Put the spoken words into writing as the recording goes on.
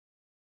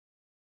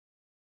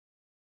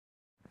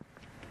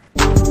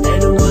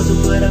it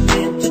wasn't what I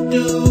meant to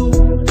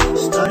do.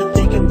 Started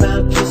thinking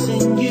about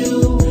kissing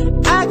you.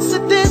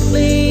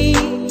 Accidentally,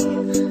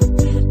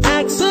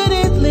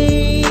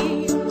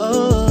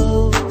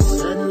 oh,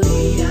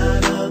 suddenly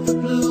out of the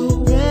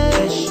blue.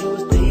 Yeah, she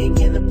was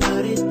thinking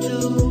about it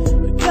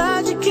too.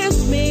 God, you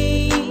kissed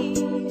me.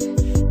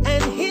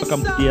 And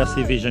welcome to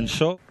DRC Vision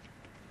Show.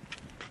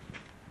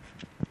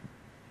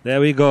 There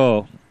we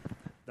go.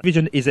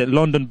 Vision is a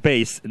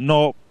London-based,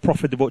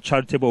 non-profitable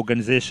charitable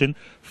organization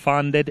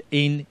founded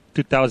in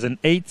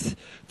 2008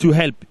 to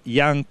help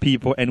young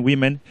people and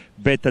women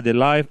better their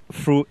life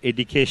through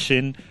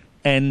education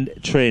and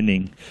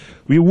training.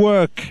 We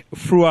work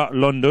throughout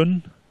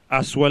London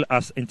as well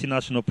as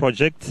international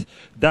projects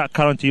that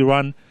currently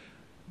run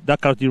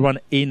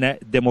in the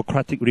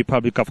Democratic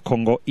Republic of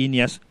Congo in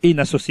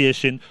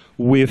association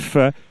with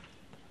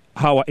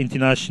our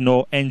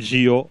international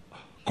NGO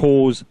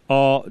called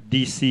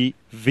DRC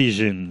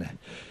Vision.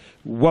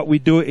 What we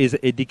do is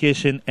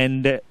education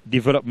and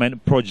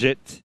development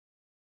project.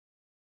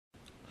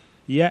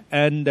 Yeah,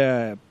 and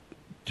to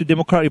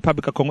Democratic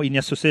Republic of Congo in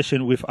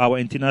association with our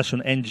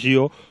international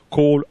NGO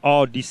called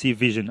DRC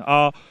Vision,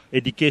 our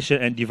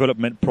education and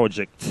development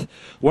project.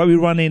 What we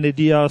run in the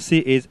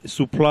DRC is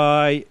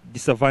supply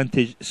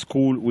disadvantaged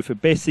school with a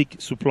basic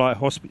supply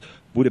hospital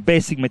with a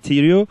basic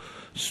material.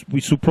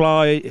 We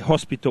supply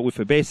hospital with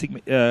a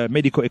basic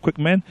medical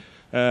equipment.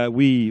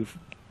 We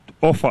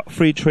offer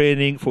free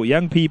training for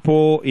young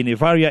people in a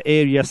various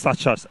areas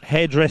such as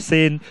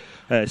hairdressing,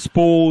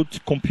 sport,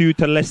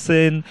 computer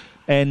lesson,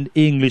 and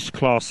English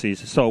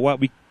classes. So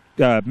what we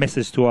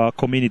message to our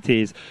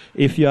community is,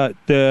 if you are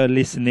there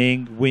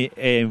listening, we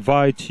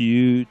invite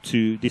you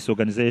to this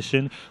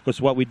organization, because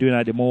what we're doing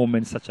at the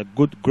moment, such a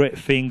great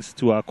things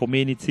to our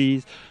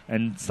communities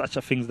and such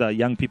a things that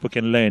young people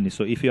can learn.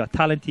 So if you are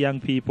talented young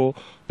people,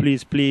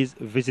 please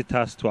visit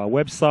us to our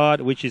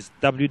website, which is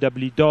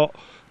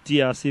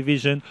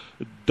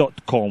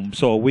www.DRCVision.com.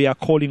 So we are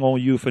calling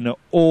on you from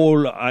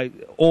all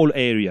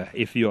area.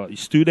 If you're a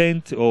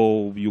student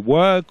or you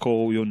work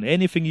or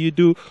anything you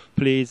do,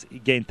 please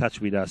get in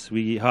touch with us.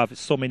 We have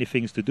so many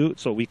things to do,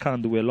 so we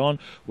can't do it alone.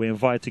 We're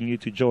inviting you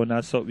to join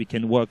us so we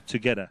can work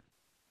together.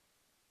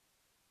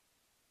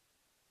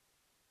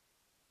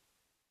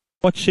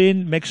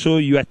 Watching, make sure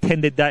you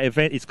attended that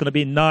event. It's going to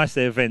be a nice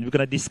event. We're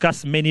going to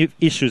discuss many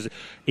issues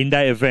in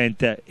that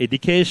event: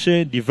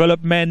 education,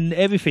 development,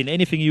 everything.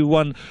 Anything you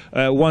want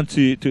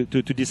to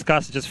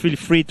discuss, just feel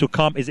free to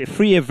come. It's a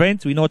free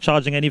event. We're not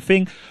charging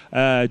anything.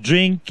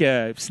 Drink,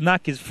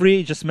 snack is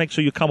free. Just make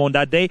sure you come on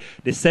that day,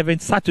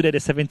 Saturday, the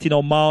 17th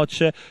of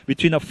March,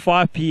 between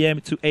 5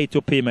 p.m. to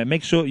 8 p.m.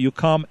 Make sure you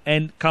come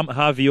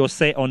have your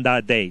say on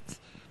that date.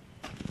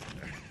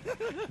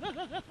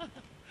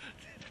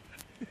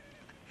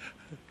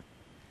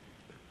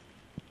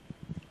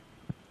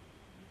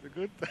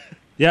 Good.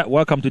 Yeah,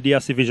 welcome to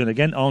DRC Vision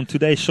again on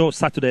today's show,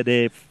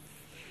 Saturday,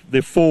 the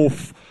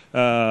 4th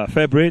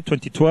February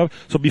 2012.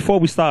 So before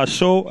we start our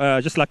show,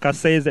 just like I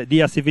said,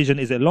 DRC Vision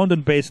is a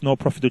London-based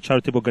non-profit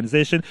charitable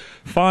organization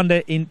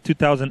founded in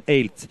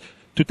 2008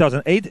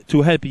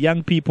 to help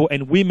young people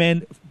and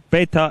women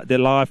better their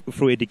life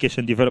through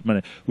education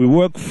development. We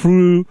work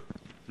through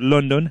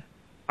London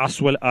as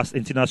well as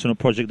international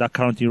projects that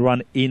currently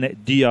run in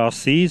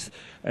DRCs,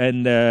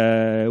 and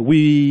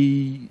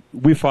we,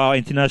 with our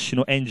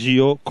international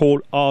NGO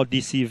called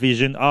DRC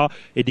Vision, our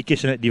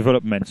education and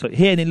development. So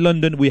here in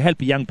London, we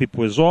help young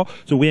people as well.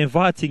 So we're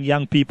inviting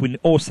young people in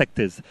all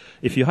sectors.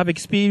 If you have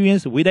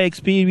experience, with that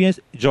experience,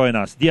 join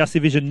us.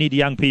 DRC Vision need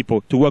young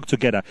people to work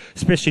together,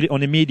 especially on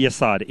the media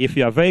side. If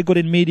you are very good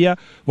in media,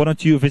 why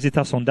don't you visit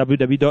us on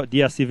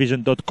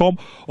www.DRCVision.com,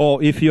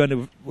 or if you are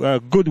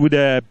good with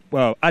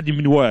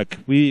admin work,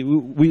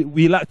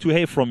 we like to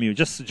hear from you.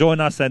 Just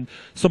join us, and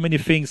so many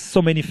things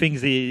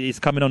is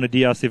coming on the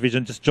DRC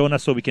Vision. Just join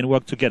us so we can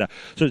work together.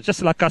 So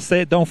just like I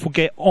said, don't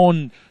forget,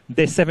 on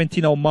the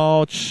 17th of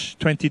March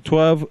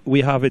 2012,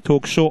 we have a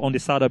talk show on the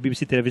side of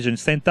BBC Television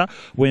Centre.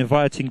 We're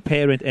inviting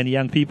parents and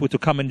young people to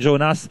come and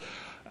join us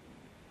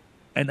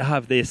and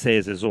have their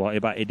says as well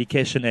about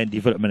education and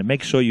development.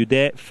 Make sure you're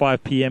there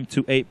 5 p.m.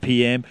 to 8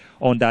 p.m.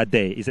 on that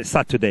day. It's a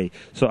Saturday.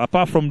 So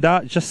apart from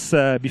that, just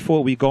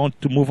before we go on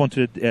to move on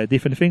to the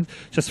different things,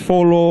 just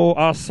follow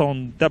us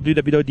on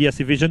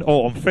www.DRCVision,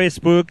 or on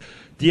Facebook,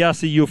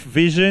 DRC Youth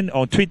Vision,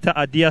 on Twitter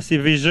at DRC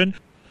Vision.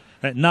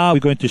 And now we're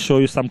going to show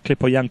you some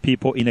clip of young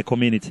people in a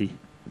community.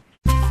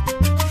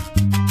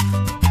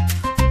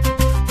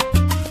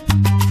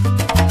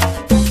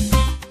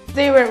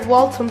 They were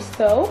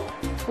Walthamstow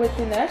with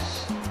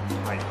Dinesh.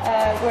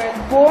 We're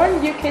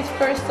born UK's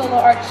first solo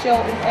art show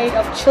in aid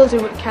of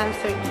children with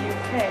cancer in the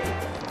UK.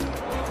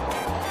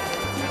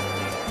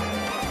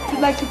 If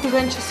you'd like to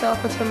present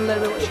yourself and tell them a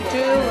little bit what you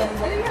do and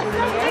what you're doing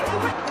here.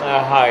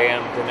 Hi,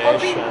 I'm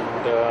Dinesh,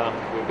 and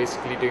we're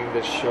basically doing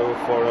this show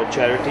for a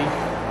charity,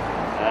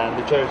 and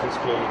the charity is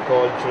clearly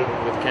called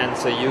Children with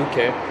Cancer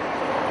UK.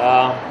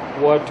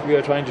 What we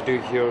are trying to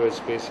do here is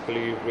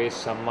basically raise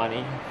some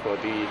money for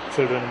the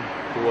children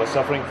who are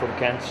suffering from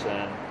cancer,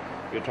 and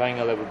we're trying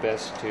our level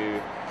best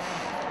to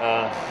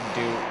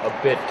do a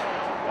bit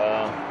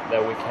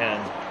that we can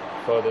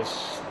for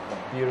this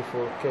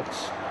beautiful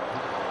kids,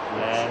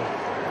 and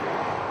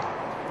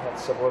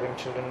that's supporting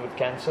children with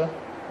cancer.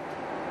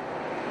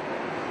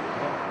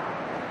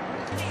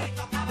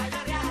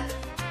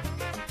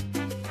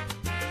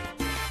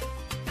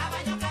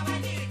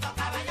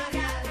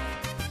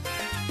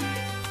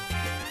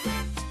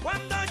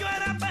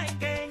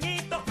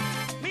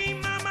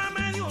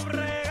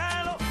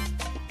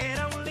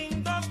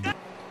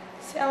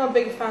 I'm a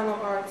big fan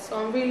of art, so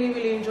I'm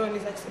really enjoying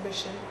this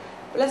exhibition.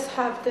 But let's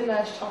have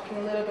Dinesh talking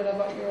a little bit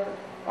about your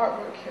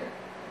artwork here.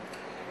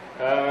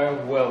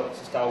 Well,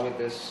 to start with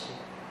this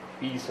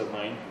piece of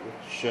mine,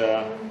 which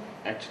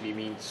actually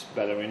means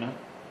ballerina.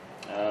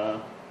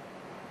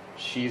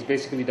 She's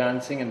basically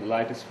dancing and the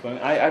light is flowing.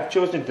 I've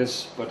chosen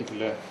this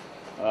particular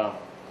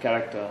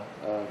character,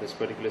 this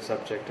particular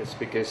subject, is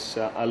because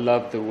I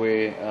love the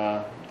way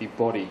the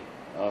body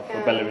of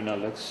a ballerina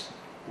looks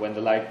when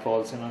the light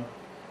falls in on.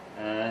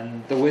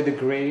 And the way the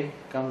grey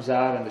comes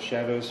out and the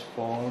shadows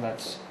fall,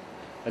 that's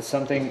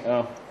something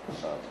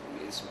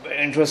it's very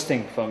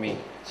interesting for me.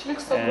 She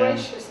looks so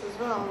gracious as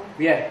well.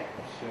 Yeah,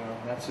 so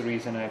that's the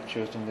reason I've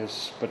chosen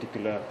this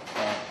particular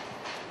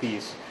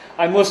piece.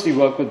 I mostly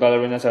work with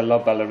ballerinas. I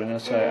love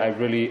ballerinas. I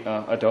really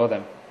adore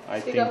them. I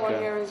think that one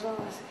here as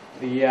well.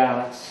 Yeah,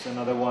 that's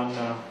another one.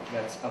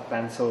 That's a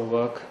pencil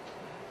work.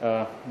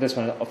 This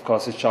one, of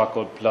course, is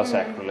charcoal plus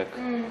acrylic.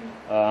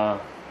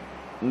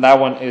 That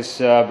one is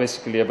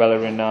basically a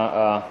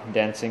ballerina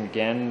dancing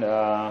again.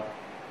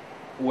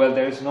 Well,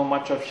 there is no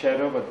much of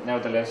shadow, but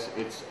nevertheless,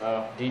 it's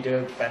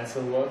detailed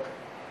pencil work.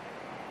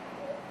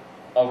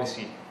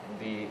 Obviously,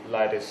 the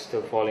light is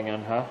still falling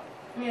on her.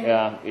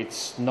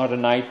 It's not a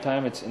night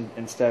time. It's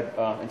instead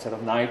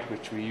of night,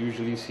 which we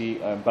usually see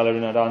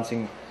ballerina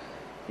dancing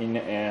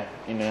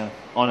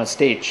on a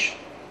stage.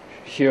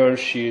 Here,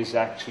 she is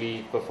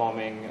actually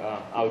performing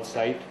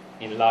outside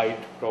in light,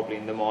 probably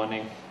in the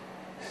morning.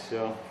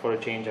 So for a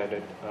change I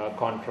did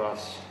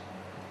contrast.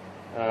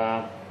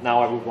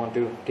 Now I would want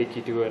to take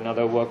you to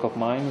another work of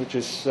mine, which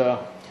is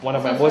one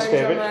of my most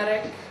favorite.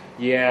 Dramatic.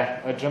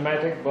 Yeah,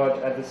 dramatic,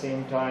 but at the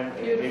same time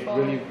it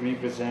really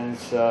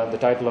represents the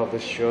title of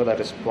this show, that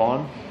is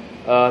Born.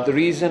 The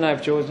reason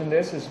I've chosen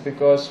this is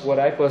because what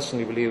I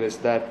personally believe is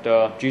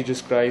that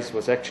Jesus Christ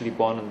was actually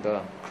born on the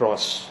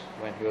cross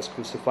when he was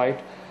crucified.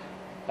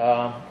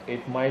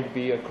 It might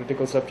be a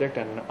critical subject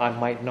and I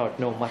might not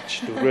know much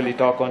to really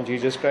talk on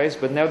Jesus Christ,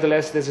 but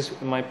nevertheless this is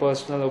my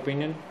personal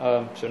opinion,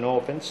 so no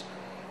offense.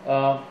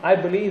 I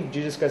believe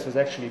Jesus Christ was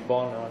actually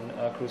born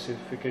on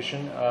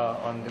crucifixion,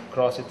 on the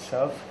cross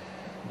itself,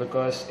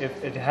 because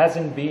if it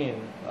hasn't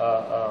been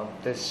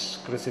this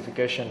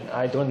crucifixion,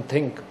 I don't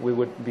think we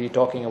would be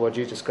talking about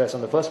Jesus Christ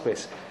in the first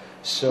place.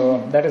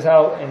 So that is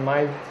how, in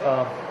my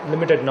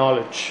limited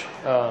knowledge,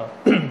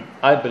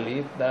 I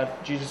believe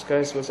that Jesus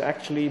Christ was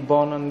actually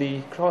born on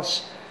the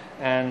cross,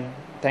 and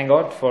thank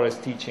God for his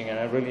teaching, and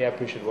I really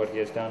appreciate what he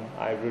has done.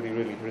 I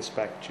really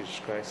respect Jesus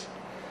Christ.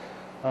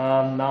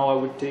 Now I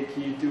would take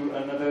you to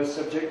another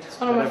subject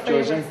that I've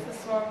chosen.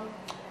 This one.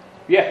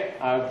 Yeah,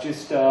 I've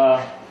just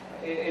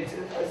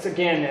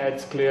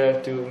it's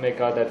clear to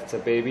make out that it's a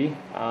baby,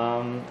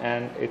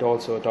 and it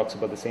also talks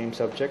about the same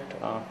subject.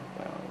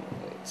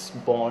 It's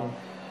born,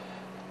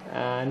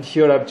 and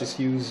here I've just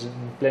used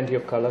plenty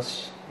of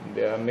colors.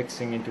 They are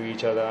mixing into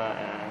each other,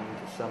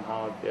 and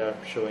somehow they are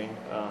showing,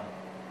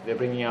 they're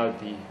bringing out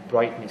the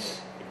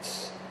brightness.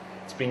 It's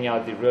bringing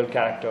out the real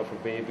character of a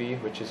baby,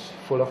 which is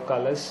full of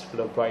colors, full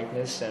of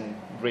brightness, and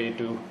ready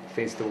to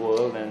face the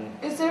world. And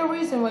is there a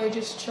reason why you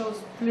just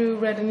chose blue,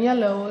 red, and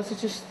yellow, or is it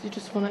just you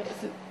just want to?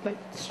 Is it like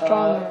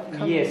stronger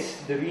colors?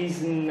 Yes, the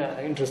reason.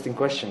 Interesting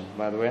question,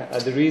 by the way.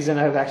 The reason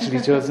I've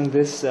actually chosen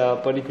this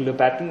particular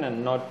pattern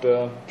and not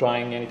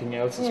trying anything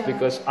else is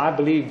because I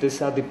believe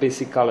these are the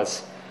basic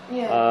colors.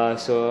 Yeah.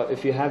 So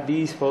if you have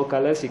these 4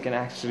 colors, you can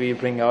actually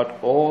bring out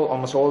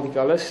almost all the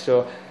colors.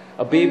 So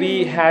a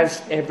baby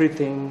has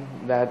everything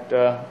that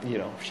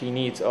she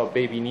needs, or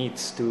baby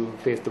needs to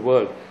face the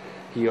world,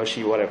 he or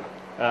she, whatever.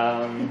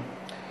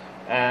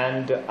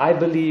 And I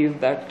believe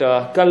that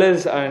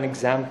colors are an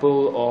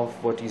example of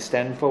what you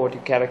stand for, what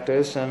your character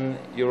is, and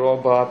you're all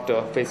about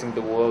facing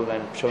the world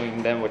and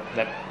showing them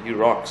that you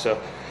rock. So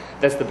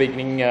that's the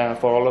beginning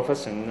for all of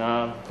us, and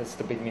that's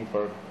the beginning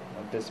for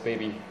this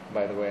baby,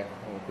 by the way,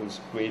 who's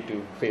ready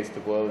to face the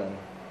world and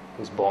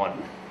who's born,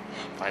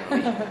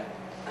 finally.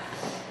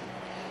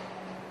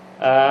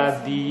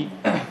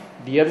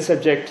 The other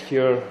subject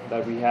here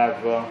that we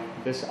have,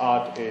 this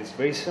art is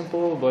very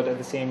simple, but at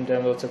the same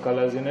time lots of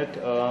colors in it.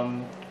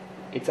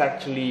 It's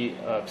actually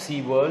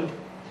Sea World.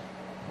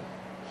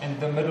 In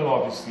the middle,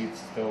 obviously,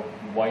 it's the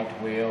white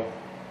whale,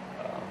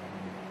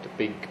 the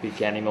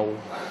big animal,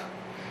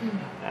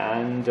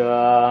 and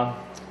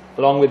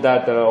along with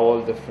that, there are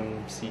all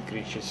different sea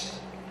creatures.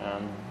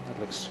 That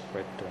looks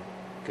quite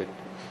good.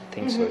 I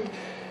think so.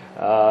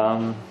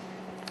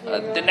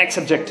 The next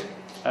subject.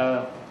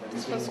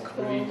 This was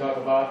cool. We talk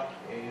about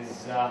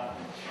is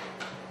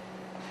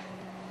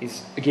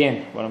is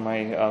again one of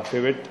my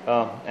favorite,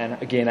 and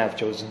again I've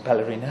chosen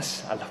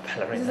ballerinas. I love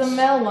ballerinas. This is a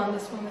male one,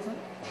 this one, is it?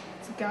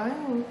 It's a guy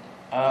or?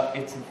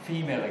 It's a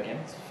female again.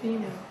 It's a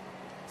female.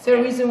 Is there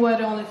a reason why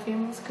they're only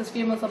females? Because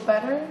females are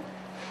better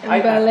in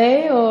I-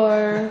 ballet,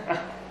 or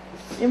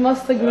you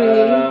must agree?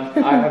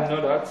 I have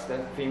no doubts that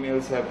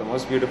females have the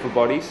most beautiful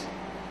bodies.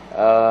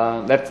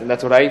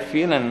 That's what I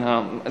feel,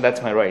 and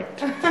that's my right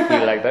to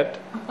feel like that.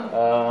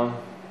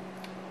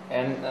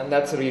 And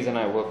that's the reason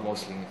I work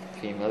mostly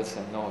with females,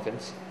 and no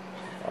offense.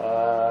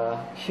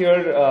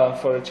 Here,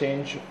 for a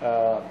change,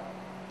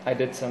 I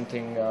did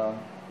something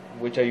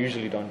which I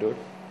usually don't do.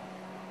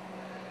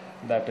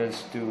 That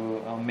is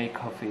to make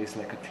her face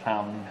like a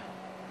clown.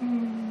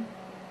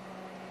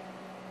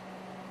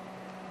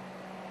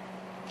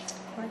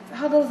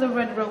 How does the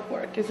red rope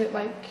work? Is it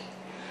like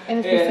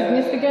anything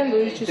significant, or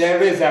is it just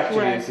there is actually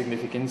red? a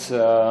significance,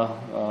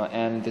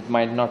 and it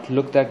might not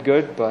look that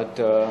good, but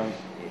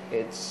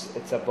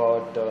it's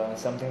about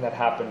something that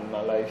happened in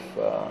my life.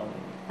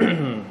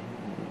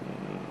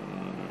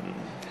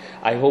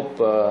 I hope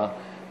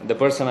the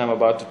person I'm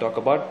about to talk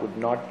about would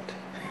not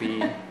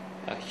be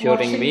hearing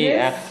Watching me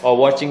this? or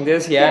watching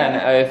this. And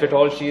if at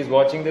all she is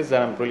watching this,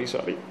 then I'm really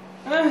sorry.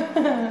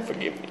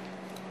 Forgive me.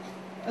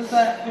 Is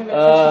that maybe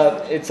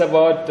a It's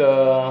about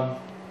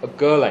a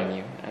girl I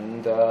knew,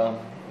 and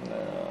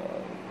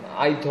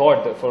I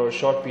thought that for a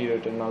short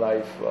period in my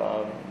life,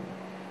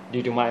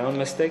 due to my own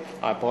mistake,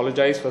 I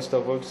apologize first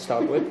of all to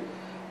start with,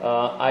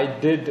 I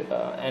did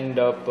end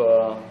up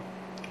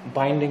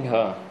binding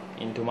her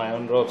into my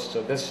own ropes.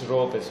 So this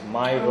rope is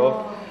my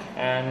rope,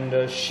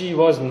 and she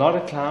was not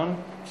a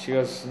clown. She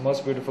was the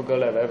most beautiful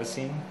girl I've ever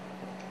seen.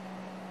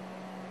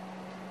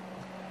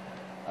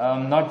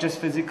 Not just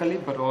physically,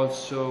 but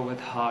also with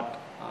heart.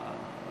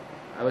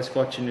 I was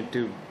fortunate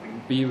to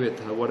be with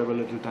her. Whatever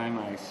little time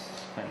I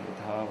spent with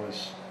her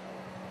was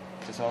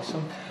just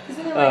awesome.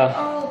 Isn't it like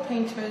all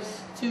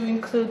painters do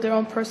include their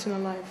own personal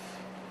life?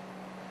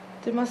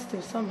 They must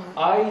do somehow.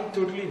 I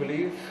totally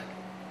believe,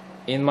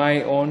 in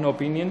my own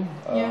opinion,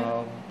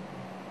 Yeah.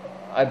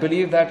 I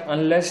believe that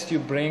unless you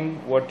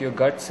bring what your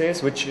gut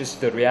says, which is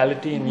the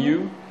reality in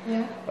you,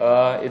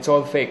 Yeah. it's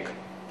all fake.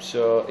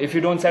 So if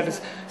you don't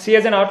satisfy, see,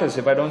 as an artist,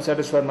 if I don't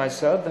satisfy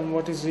myself, then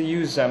what is the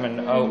use? I mean,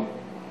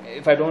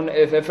 if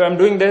I'm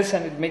doing this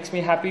and it makes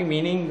me happy,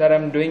 meaning that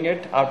I'm doing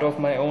it out of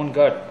my own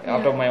gut,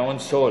 out of my own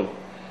soul.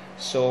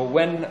 So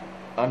when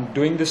I'm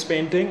doing this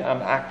painting,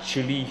 I'm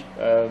actually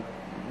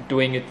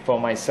doing it for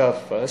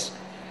myself first.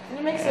 And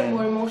it makes it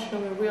more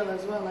emotional and real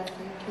as well, I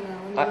think, you know,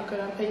 when you look at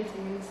a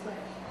painting and it's like...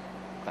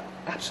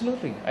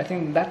 Absolutely. I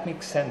think that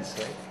makes sense,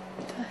 right?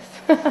 It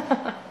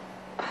does.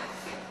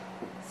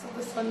 So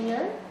this one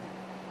here?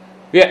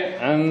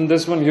 Yeah, and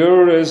this one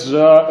here is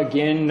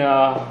again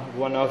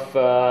one of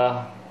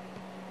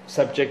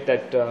subject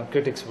that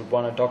critics would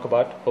want to talk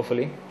about,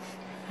 hopefully.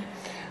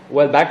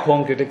 Well, back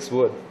home critics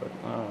would.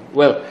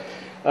 But,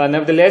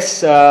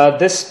 nevertheless,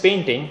 this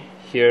painting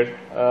here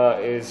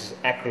is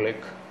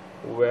acrylic,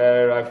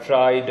 where I've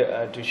tried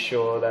to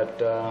show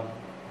that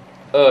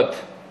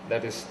earth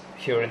that is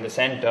here in the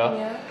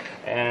center,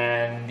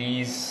 and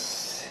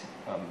these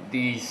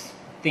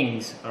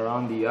things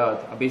around the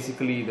earth are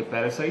basically the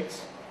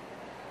parasites.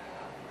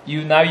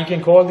 You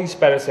can call these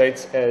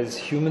parasites as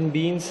human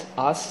beings,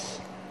 us,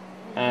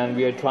 and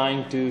we are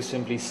trying to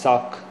simply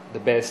suck the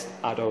best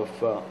out of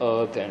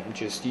earth and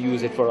just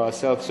use it for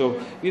ourselves. So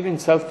we've been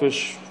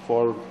selfish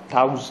for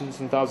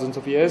thousands and thousands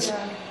of years,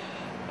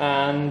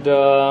 and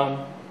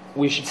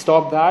we should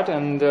stop that.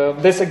 And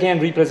this again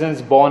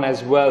represents born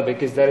as well,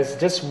 because there is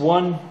just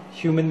one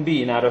human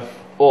being out of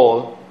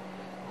all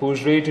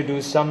who's ready to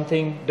do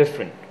something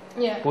different,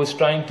 who's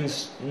trying to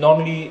not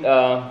only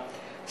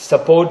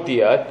support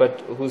the earth,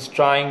 but who's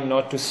trying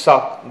not to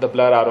suck the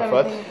blood out of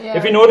earth.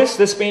 If you notice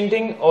this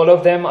painting, all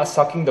of them are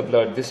sucking the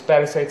blood. These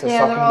parasites are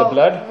sucking the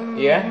blood,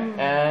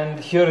 and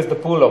here is the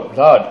pool of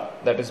blood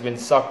that has been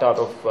sucked out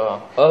of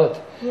earth,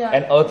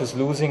 and earth is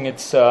losing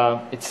its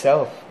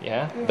itself.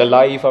 The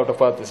life out of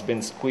earth has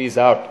been squeezed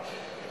out.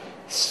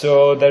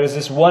 So there is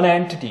this one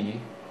entity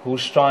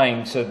who's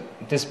trying. So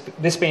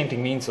this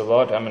painting means a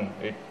lot. I mean,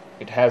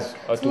 it has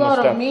a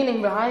lot of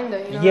meaning behind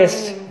it. You know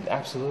yes, what I mean?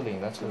 absolutely.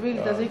 That's It what, really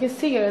does. You can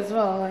see it as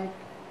well. Like,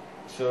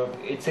 so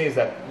it says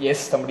that yes,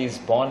 somebody is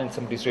born and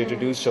somebody is ready to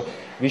do. So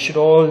we should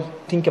all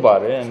think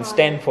about it and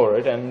stand for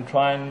it and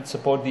try and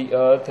support the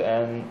earth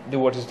and do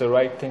what is the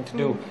right thing to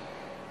do.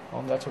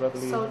 That's what I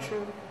believe. So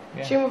true.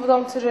 Should we move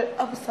on to the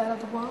other side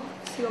of the wall?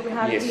 See what we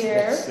have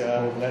here.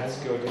 Let's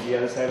go to the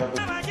other side of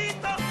the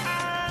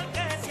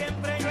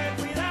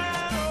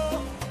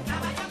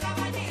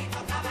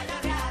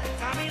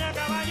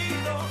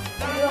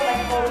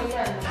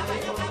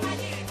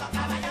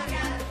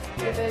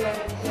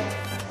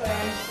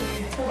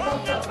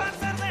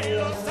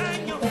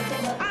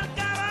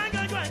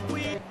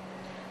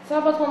So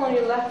how about one on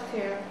your left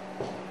here?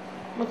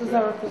 What does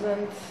that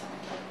represent?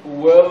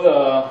 Well,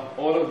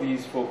 all of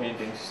these four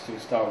paintings to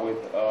start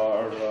with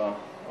are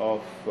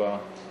of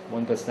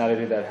one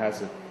personality that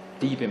has a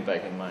deep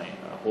impact in my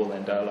whole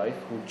entire life,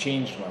 who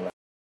changed my